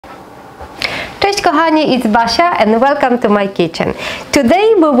Cześć kochani, it's Basia and welcome to my kitchen.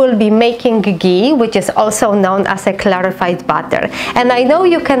 Today we will be making ghee, which is also known as a clarified butter. And I know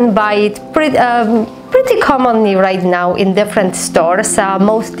you can buy it pretty commonly right now in different stores,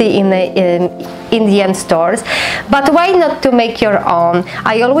 mostly in Indian stores. But why not to make your own?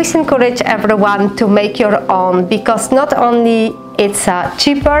 I always encourage everyone to make your own because not only it's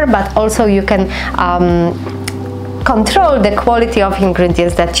cheaper, but also you can control the quality of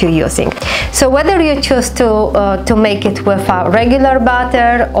ingredients that you're using. So whether you choose to make it with a regular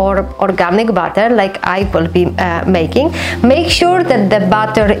butter or organic butter like I will be making, make sure that the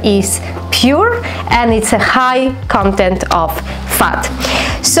butter is pure and it's a high content of fat.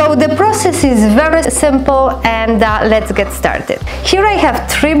 So the process is very simple and let's get started. Here I have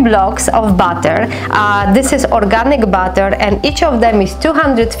 3 blocks of butter. This is organic butter and each of them is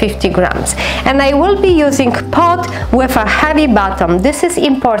 250 grams. And I will be using pot with a heavy bottom. This is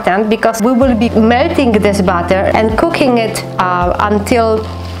important because we will be melting this butter and cooking it until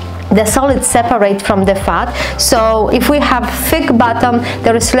the solids separate from the fat. So if we have thick bottom,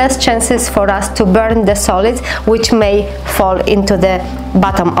 there is less chances for us to burn the solids, which may fall into the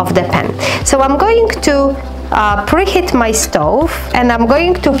bottom of the pan. So I'm going to preheat my stove and I'm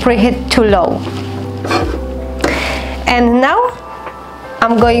going to preheat to low. And now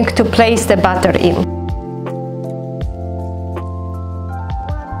I'm going to place the butter in.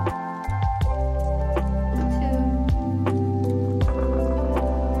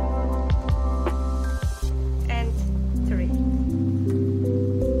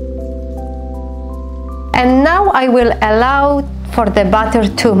 And now I will allow for the butter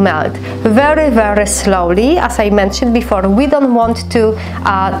to melt very slowly. As I mentioned before, we don't want to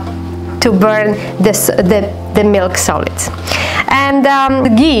burn the milk solids. And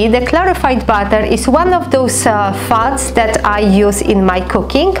ghee, the clarified butter, is one of those fats that I use in my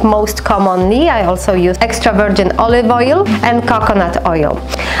cooking most commonly. I also use extra virgin olive oil and coconut oil.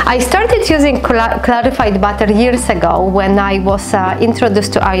 I started using clarified butter years ago when I was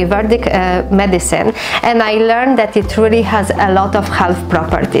introduced to Ayurvedic medicine, and I learned that it really has a lot of health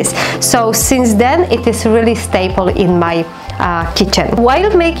properties. So since then it is really staple in my kitchen.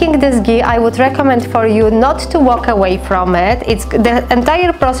 While making this ghee, I would recommend for you not to walk away from it. The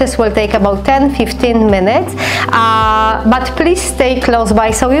entire process will take about 10-15 minutes, but please stay close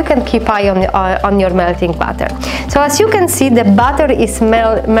by so you can keep eye on your melting butter. So as you can see, the butter is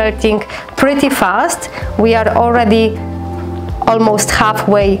melting pretty fast. We are already almost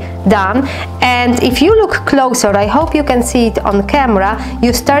halfway done, and if you look closer, I hope you can see it on camera,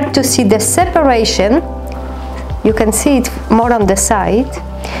 you start to see the separation. You can see it more on the side,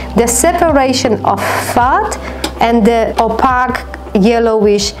 the separation of fat and the opaque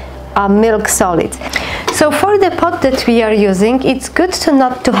yellowish milk solid. So for the pot that we are using, it's good to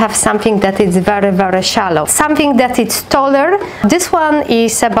not to have something that is very shallow, something that is taller. This one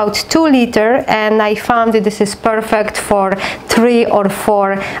is about 2 liters, and I found that this is perfect for 3 or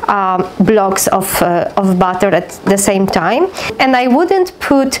 4 blocks of butter at the same time. And I wouldn't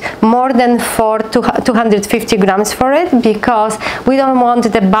put more than 250 grams for it because we don't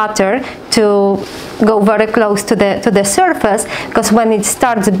want the butter to go very close to the surface, because when it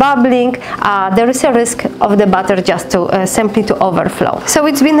starts bubbling, there is a risk of the butter just to simply to overflow. So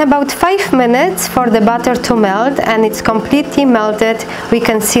it's been about 5 minutes for the butter to melt, and it's completely melted. We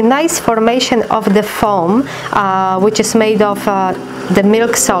can see nice formation of the foam, which is made of the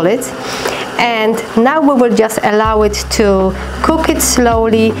milk solids. And now we will just allow it to cook it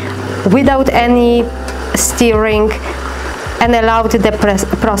slowly without any stirring, and allow the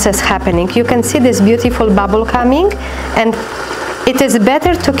process happening. You can see this beautiful bubble coming, and it is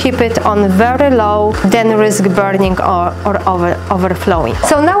better to keep it on very low than risk burning or overflowing.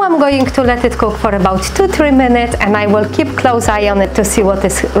 So now I'm going to let it cook for about 2-3 minutes, and I will keep close eye on it to see what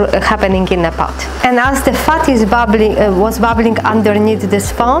is happening in the pot. And as the fat is was bubbling underneath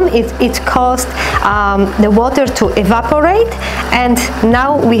this foam, it caused the water to evaporate, and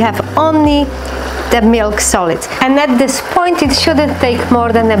now we have only the milk solids. And at this point it shouldn't take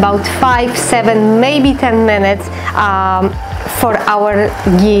more than about 5, 7, maybe 10 minutes for our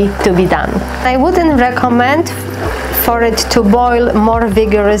ghee to be done. I wouldn't recommend for it to boil more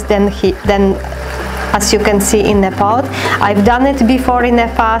vigorous than as you can see in the pot. I've done it before in the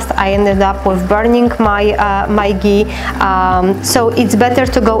past. I ended up with burning my ghee. So it's better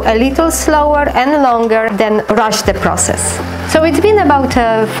to go a little slower and longer than rush the process. So it's been about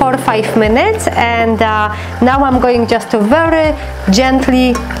 4 or 5 minutes, and now I'm going just to very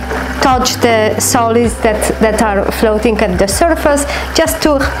gently touch the solids that are floating at the surface, just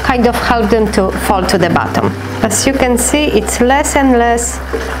to kind of help them to fall to the bottom. As you can see, it's less and less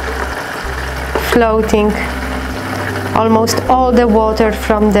floating. Almost all the water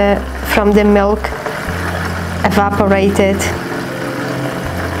from the milk evaporated.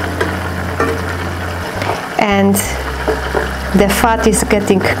 And the fat is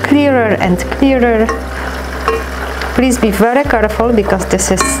getting clearer and clearer. Please be very careful because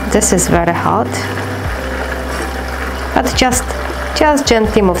this is very hot. But just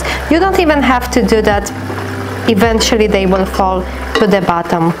gently move. You don't even have to do that. Eventually they will fall to the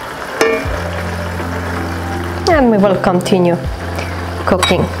bottom. And we will continue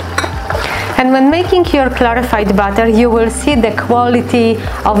cooking. And when making your clarified butter, you will see the quality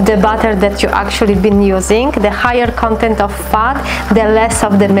of the butter that you actually been using. The higher content of fat, the less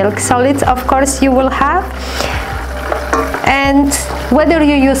of the milk solids, of course, you will have. And whether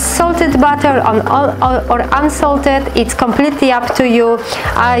you use salted butter or unsalted, it's completely up to you.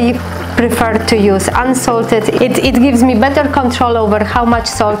 I prefer to use unsalted. It gives me better control over how much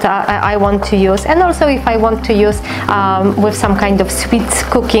salt I want to use, and also if I want to use with some kind of sweet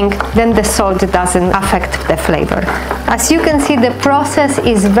cooking, then the salt doesn't affect the flavor. As you can see, the process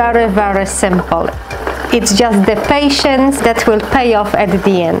is very, very simple. It's just the patience that will pay off at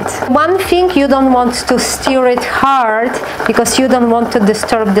the end. One thing, you don't want to stir it hard because you don't want to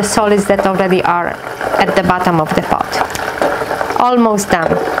disturb the solids that already are at the bottom of the pot. Almost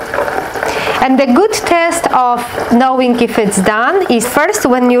done. And the good test of knowing if it's done is first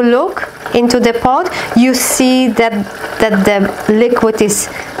when you look into the pot, you see that the liquid is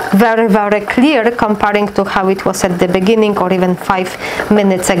very, very clear comparing to how it was at the beginning or even 5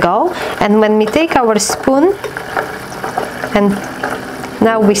 minutes ago. And when we take our spoon, and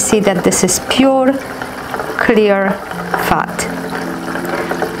now we see that this is pure, clear fat,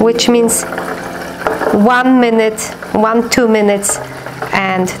 which means 1 minute, 2 minutes,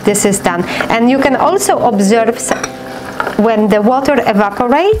 and this is done. And you can also observe when the water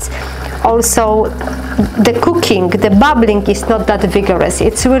evaporates, also the cooking, the bubbling is not that vigorous.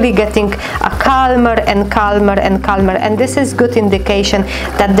 It's really getting calmer and calmer and calmer, and this is good indication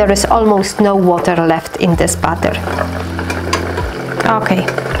that there is almost no water left in this butter. Okay,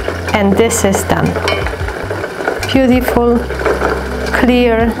 and this is done. Beautiful,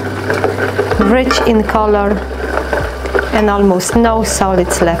 clear, rich in color, and almost no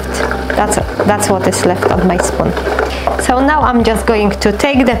solids left. That's what is left of my spoon. So now I'm just going to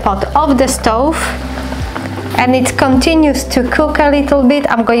take the pot off the stove, and it continues to cook a little bit.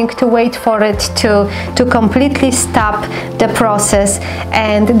 I'm going to wait for it to completely stop the process,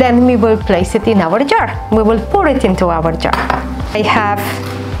 and then we will place it in our jar. We will pour it into our jar. I have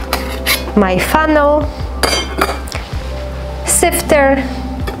my funnel, sifter,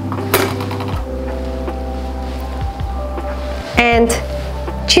 and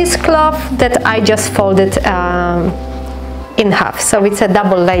cheesecloth that I just folded in half. So it's a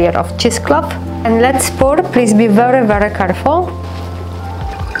double layer of cheesecloth. And let's pour. Please be very, very careful.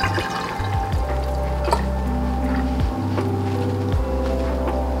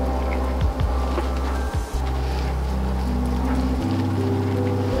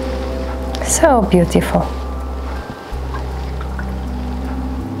 So beautiful.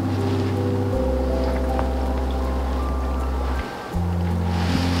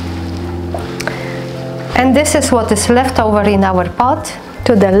 And this is what is left over in our pot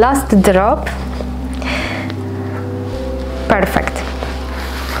to the last drop. Perfect.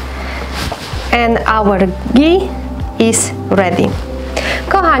 And our ghee is ready.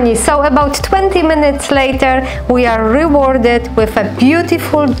 Kochani, so about 20 minutes later we are rewarded with a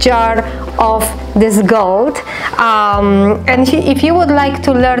beautiful jar of this gold. And if you would like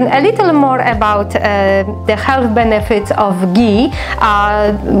to learn a little more about the health benefits of ghee,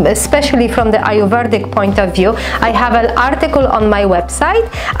 especially from the Ayurvedic point of view, I have an article on my website,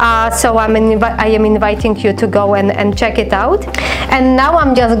 so I am inviting you to go and check it out. And now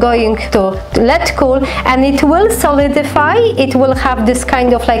I'm just going to let cool, and it will solidify. It will have this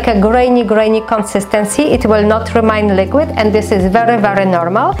kind of like a grainy consistency. It will not remain liquid, and this is very, very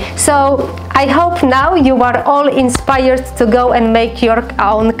normal. So I hope now you are all inspired to go and make your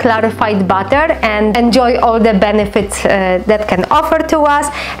own clarified butter and enjoy all the benefits that can offer to us.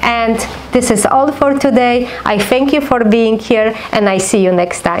 And this is all for today. I thank you for being here, and I see you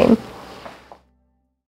next time.